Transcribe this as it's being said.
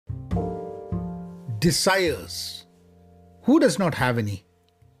Desires. Who does not have any?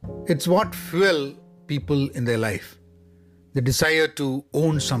 It's what fuel people in their life. The desire to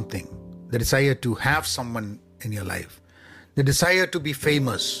own something, the desire to have someone in your life, the desire to be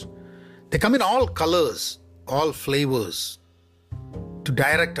famous. They come in all colors, all flavors to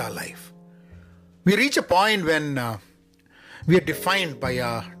direct our life. We reach a point when we are defined by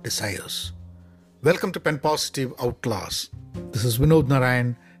our desires. Welcome to Pen Positive Outlaws. This is Vinod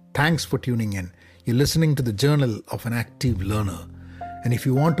Narayan. Thanks for tuning in. You're listening to the Journal of an Active Learner. And if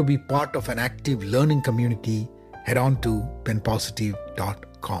you want to be part of an active learning community, head on to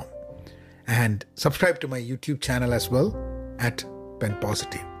penpositive.com and subscribe to my YouTube channel as well at Pen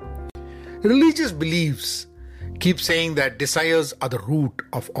Positive. Religious beliefs keep saying that desires are the root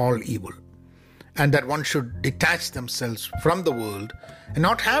of all evil and that one should detach themselves from the world and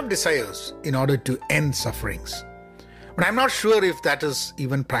not have desires in order to end sufferings. But I'm not sure if that is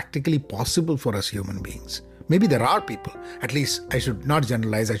even practically possible for us human beings. Maybe there are people, at least I should not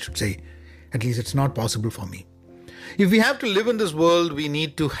generalize, I should say, at least it's not possible for me. If we have to live in this world, we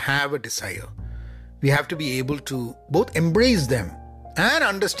need to have a desire. We have to be able to both embrace them and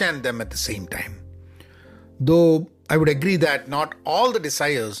understand them at the same time. Though I would agree that not all the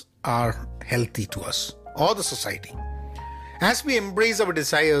desires are healthy to us or the society. As we embrace our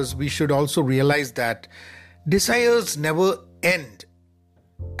desires, we should also realize that desires never end.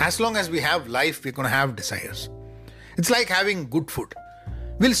 As long as we have life, we're going to have desires. It's like having good food.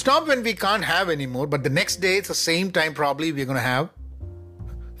 We'll stop when we can't have anymore, but the next day, it's the same time probably we're going to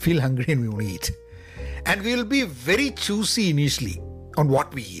feel hungry and we want to eat. And we'll be very choosy initially on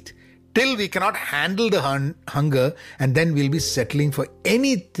what we eat, till we cannot handle the hunger, and then we'll be settling for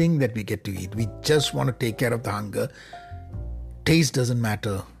anything that we get to eat. We just want to take care of the hunger. Taste doesn't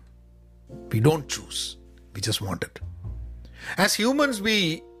matter. We don't choose. We just want it. As humans,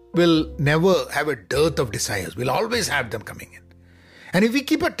 we will never have a dearth of desires. We'll always have them coming in. And if we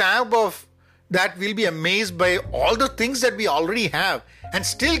keep a tab of that, we'll be amazed by all the things that we already have and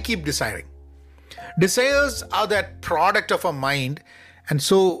still keep desiring. Desires are that product of our mind. And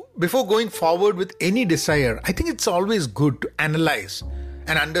so before going forward with any desire, I think it's always good to analyze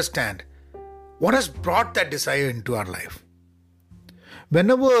and understand what has brought that desire into our life.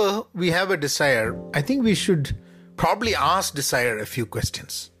 Whenever we have a desire, I think we should probably ask desire a few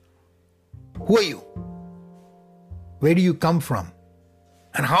questions. Who are you? Where do you come from?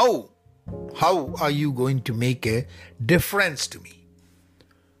 And how are you going to make a difference to me?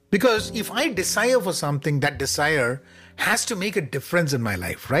 Because if I desire for something, that desire has to make a difference in my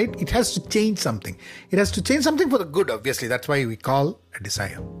life, right? It has to change something. It has to change something for the good, obviously. That's why we call a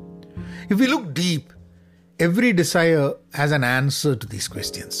desire. If we look deep, every desire has an answer to these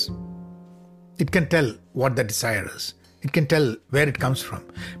questions. It can tell what the desire is. It can tell where it comes from.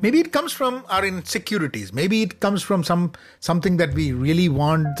 Maybe it comes from our insecurities. Maybe it comes from something that we really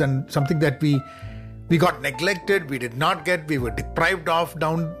want and something that we got neglected, we did not get, we were deprived of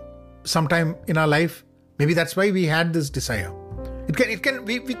down sometime in our life. Maybe that's why we had this desire.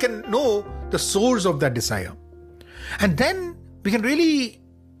 We can know the source of that desire. And then we can really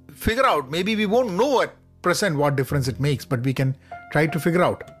figure out, maybe we won't know at present what difference it makes, but we can try to figure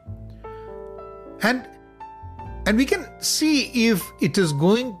out. And we can see if it is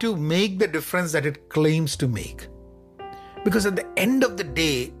going to make the difference that it claims to make. Because at the end of the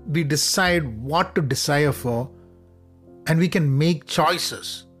day, we decide what to desire for, and we can make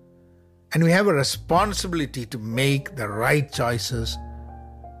choices. And we have a responsibility to make the right choices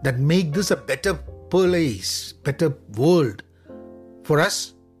that make this a better place, better world for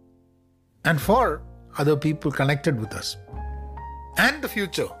us and for other people connected with us. And the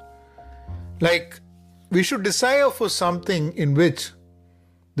future. Like, we should desire for something in which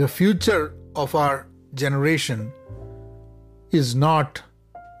the future of our generation is not,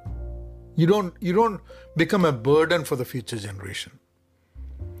 you don't become a burden for the future generation.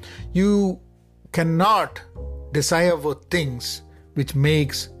 You cannot desire for things which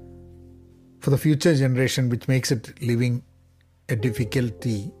makes, for the future generation, which makes it living a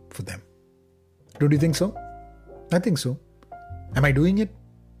difficulty for them. Don't you think so? I think so. Am I doing it?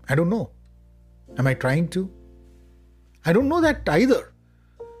 I don't know. Am I trying to? I don't know that either.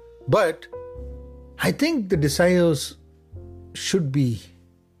 But I think the desires should be,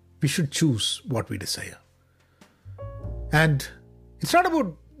 we should choose what we desire. And it's not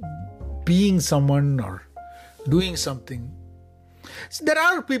about being someone or doing something. There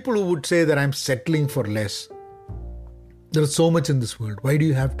are people who would say that I'm settling for less. There is so much in this world. Why do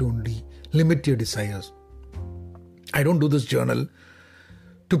you have to only limit your desires? I don't do this journal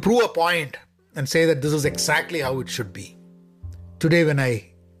to prove a point and say that this is exactly how it should be. Today when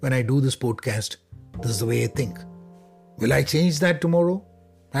I do this podcast, This is the way I think. Will I change that tomorrow?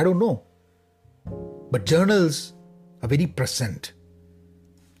 I don't know. But journals are very present,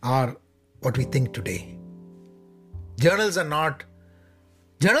 are what we think today. Journals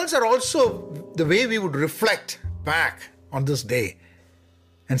are also the way we would reflect back on this day.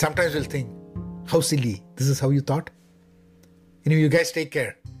 And sometimes we'll think, how silly, this is how you thought? You guys take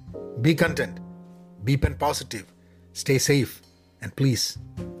care. Be content. Be pen positive. Stay safe. And please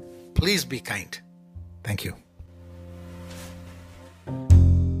be kind. Thank you.